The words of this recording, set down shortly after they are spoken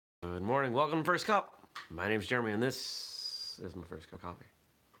Good morning. Welcome to First Cup. My name's Jeremy, and this is my first cup of coffee.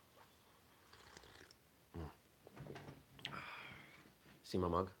 See my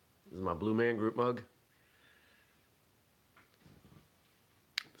mug? This is my Blue Man Group mug.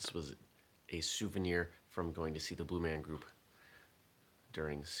 This was a souvenir from going to see the Blue Man Group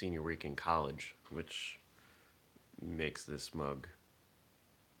during senior week in college, which makes this mug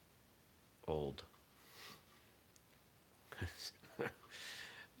old.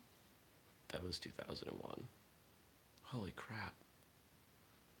 That was 2001. Holy crap.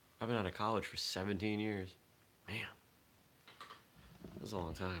 I've been out of college for 17 years. Man, that was a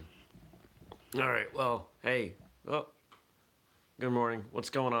long time. All right, well, hey. Oh, good morning. What's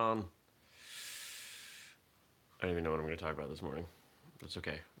going on? I don't even know what I'm going to talk about this morning. That's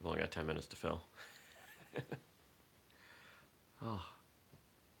okay. I've only got 10 minutes to fill. Oh,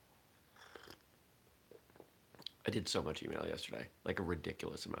 I did so much email yesterday, like a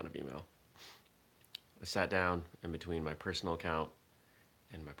ridiculous amount of email. I sat down in between my personal account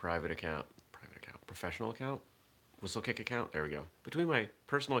and my professional account, Whistlekick account. There we go. Between my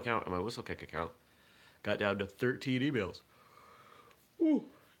personal account and my Whistlekick account, got down to 13 emails. Ooh.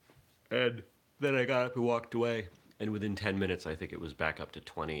 And then I got up and walked away. And within 10 minutes, I think it was back up to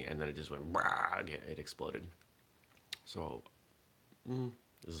 20, and then it just went, it exploded. So,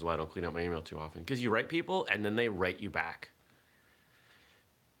 this is why I don't clean up my email too often. Because you write people, and then they write you back.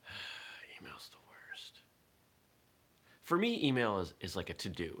 Email's the worst. For me, email is like a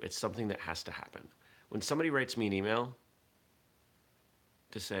to-do. It's something that has to happen. When somebody writes me an email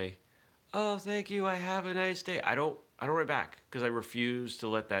to say, oh, thank you, I have a nice day, I don't write back because I refuse to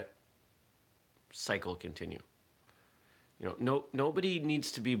let that cycle continue. You know, nobody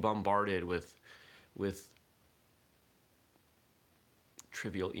needs to be bombarded with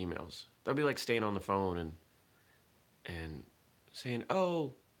trivial emails. That'd be like staying on the phone and saying,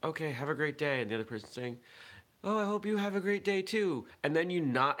 "Oh, okay, have a great day," and the other person saying, "Oh, I hope you have a great day too," and then you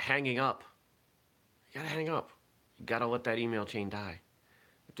not hanging up. You gotta hang up. You gotta let that email chain die.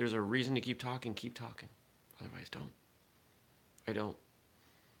 If there's a reason to keep talking, keep talking. Otherwise, don't. I don't.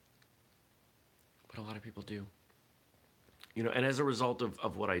 But a lot of people do. You know, and as a result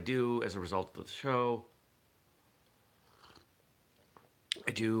of what I do, as a result of the show,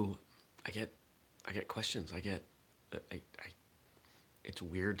 I do, I get, I get questions. I it's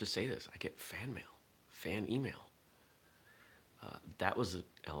weird to say this. I get fan mail, fan email. That was an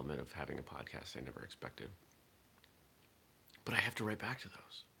element of having a podcast I never expected. But I have to write back to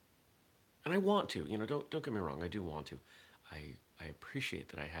those, and I want to. You know, don't get me wrong. I do want to. I appreciate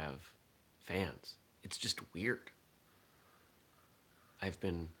that I have fans. It's just weird. I've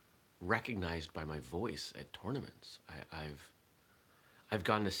been recognized by my voice at tournaments. I've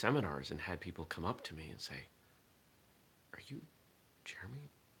gone to seminars and had people come up to me and say, "Are you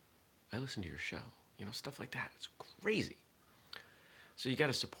Jeremy? I listen to your show." You know, stuff like that. It's crazy. So you got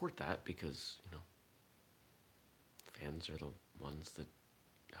to support that because, you know, fans are the ones that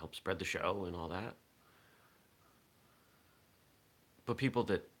help spread the show and all that. But people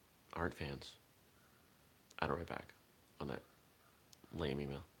that aren't fans, I don't write back on that lame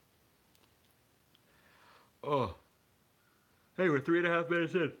email. Oh, hey, we're 3.5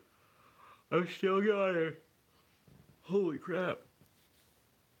 minutes in. I'm still going. Holy crap.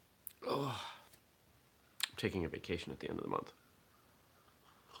 Oh, I'm taking a vacation at the end of the month.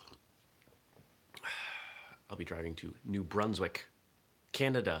 I'll be driving to New Brunswick,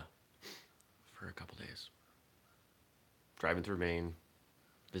 Canada, for a couple days. Driving through Maine,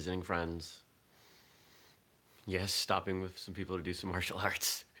 visiting friends. Yes, stopping with some people to do some martial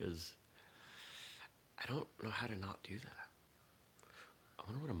arts, because I don't know how to not do that. I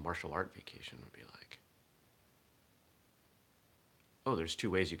wonder what a martial art vacation would be like. Oh, there's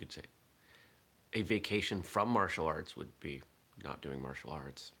two ways you could say it. A vacation from martial arts would be not doing martial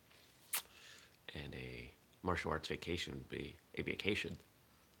arts, and a martial arts vacation would be a vacation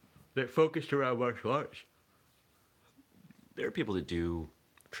that focused around martial arts. There are people that do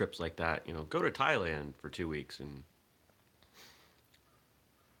trips like that, you know, go to Thailand for 2 weeks and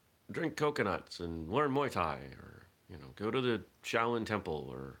drink coconuts and learn Muay Thai, or, you know, go to the Shaolin Temple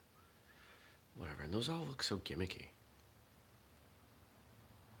or whatever. And those all look so gimmicky.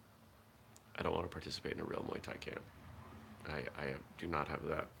 I don't want to participate in a real Muay Thai camp. I do not have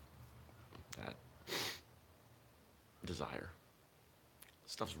that desire.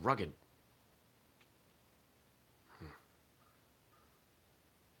 Stuff's rugged.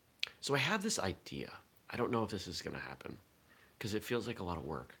 So I have this idea. I don't know if this is going to happen because it feels like a lot of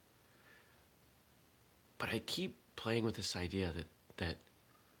work. But I keep playing with this idea that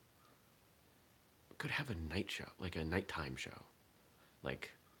could have a night show, like a nighttime show.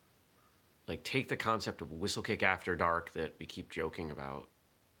 Like like take the concept of Whistlekick After Dark that we keep joking about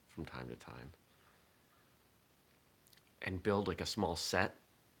from time to time and build like a small set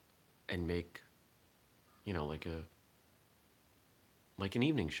and make, like an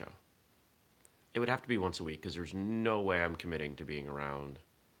evening show. It would have to be once a week because there's no way I'm committing to being around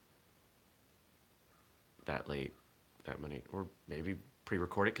that late, that many, or maybe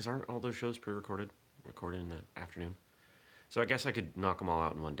pre-recorded because aren't all those shows pre-recorded, recorded in the afternoon? So I guess I could knock them all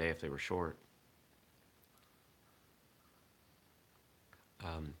out in one day if they were short.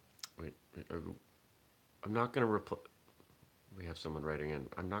 Um, wait, I'm not gonna replace. We have someone writing in.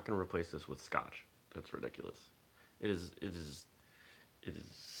 I'm not gonna replace this with scotch. That's ridiculous. It is. It is. It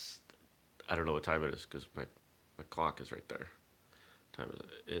is. I don't know what time it is because my clock is right there. Time is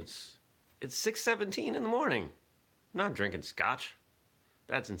it? It's 6:17 in the morning. I'm not drinking scotch.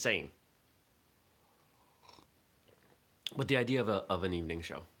 That's insane. But the idea of an evening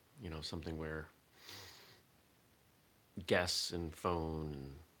show, something where guests and phone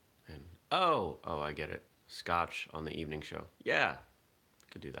and oh, I get it. Scotch on the evening show. Yeah,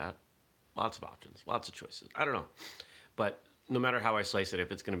 could do that. Lots of options, lots of choices. I don't know. But no matter how I slice it,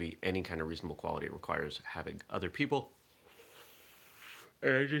 if it's going to be any kind of reasonable quality, it requires having other people.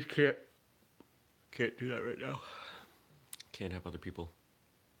 And I just can't do that right now. Can't have other people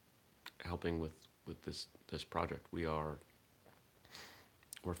helping with this project.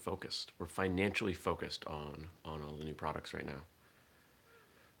 We're focused. We're financially focused on all the new products right now.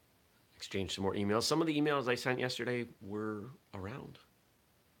 Exchange some more emails. Some of the emails I sent yesterday were around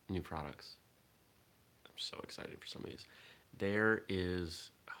new products. I'm so excited for some of these. There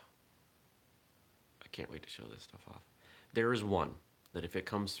is, I can't wait to show this stuff off. There is one that if it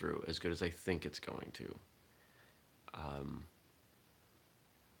comes through as good as I think it's going to,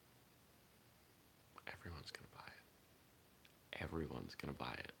 everyone's going to buy it. Everyone's going to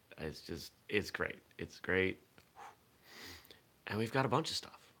buy it. It's great. It's great. And we've got a bunch of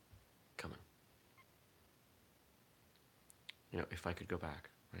stuff coming. If I could go back,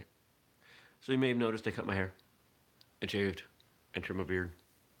 right? So you may have noticed I cut my hair. I shaved. I trimmed my beard.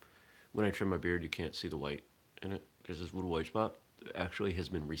 When I trim my beard, you can't see the white in it. There's this little white spot that actually has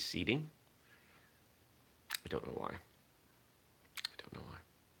been receding. I don't know why. I don't know why.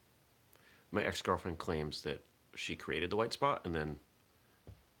 My ex-girlfriend claims that she created the white spot, and then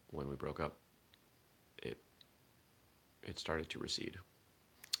when we broke up, it started to recede.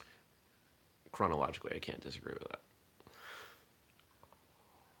 Chronologically, I can't disagree with that.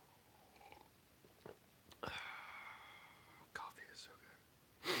 Coffee is so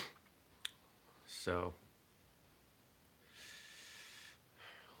good. So,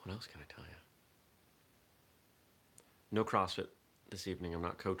 what else can I tell you? No CrossFit this evening. I'm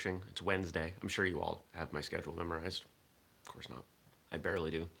not coaching. It's Wednesday. I'm sure you all have my schedule memorized. Of course not. I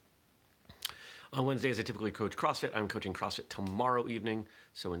barely do. On Wednesdays, I typically coach CrossFit. I'm coaching CrossFit tomorrow evening.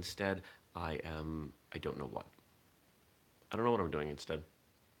 So instead, I don't know what. I don't know what I'm doing instead.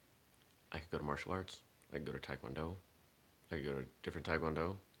 I could go to martial arts. I could go to Taekwondo. I could go to different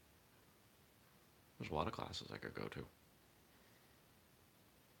Taekwondo. There's a lot of classes I could go to.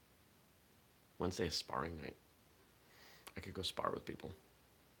 Wednesday is sparring night. I could go spar with people.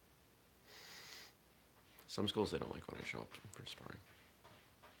 Some schools, they don't like when I show up for sparring.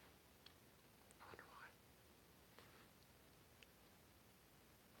 I wonder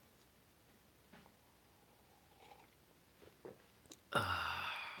why.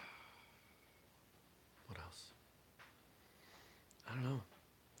 What else? I don't know.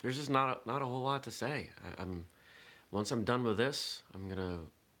 There's just not a whole lot to say. Once I'm done with this, I'm gonna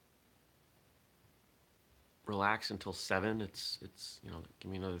relax until 7. It's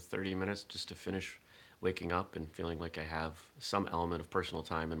give me another 30 minutes just to finish waking up and feeling like I have some element of personal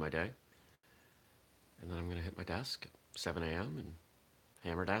time in my day. And then I'm gonna hit my desk at 7 a.m. and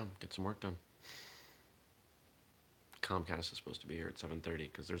hammer down, get some work done. Comcast is supposed to be here at 7:30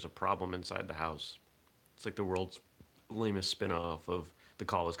 because there's a problem inside the house. It's like the world's lamest spin-off of The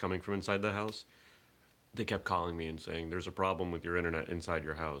Call Is Coming From Inside the House. They kept calling me and saying, there's a problem with your internet inside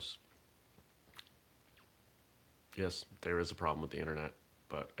your house. Yes, there is a problem with the internet,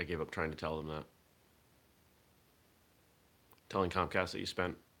 but I gave up trying to tell them that. Telling Comcast that you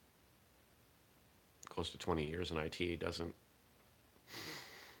spent close to 20 years in IT doesn't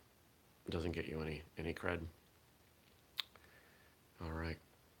get you any cred. All right.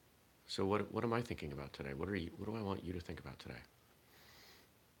 So what am I thinking about today? What do I want you to think about today?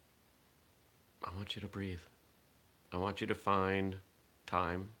 I want you to breathe. I want you to find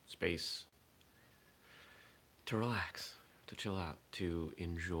time, space to relax, to chill out, to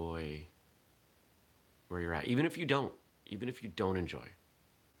enjoy where you're at. Even if you don't enjoy.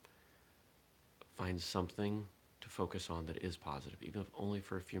 Find something to focus on that is positive, even if only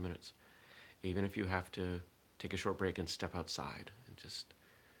for a few minutes. Even if you have to take a short break and step outside and just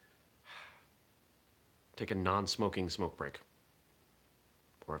take a non smoking smoke break.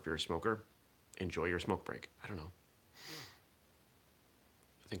 Or if you're a smoker, enjoy your smoke break. I don't know.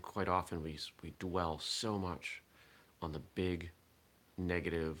 I think quite often we dwell so much on the big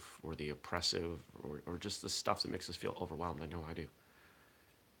negative or the oppressive or just the stuff that makes us feel overwhelmed. I know I do.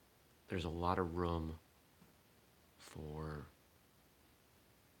 There's a lot of room for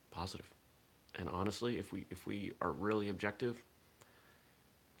positive. And honestly, if we are really objective,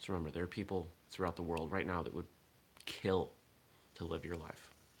 just remember there are people throughout the world right now that would kill to live your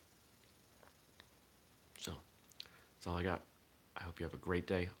life. So that's all I got. I hope you have a great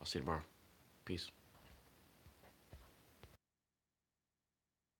day. I'll see you tomorrow. Peace.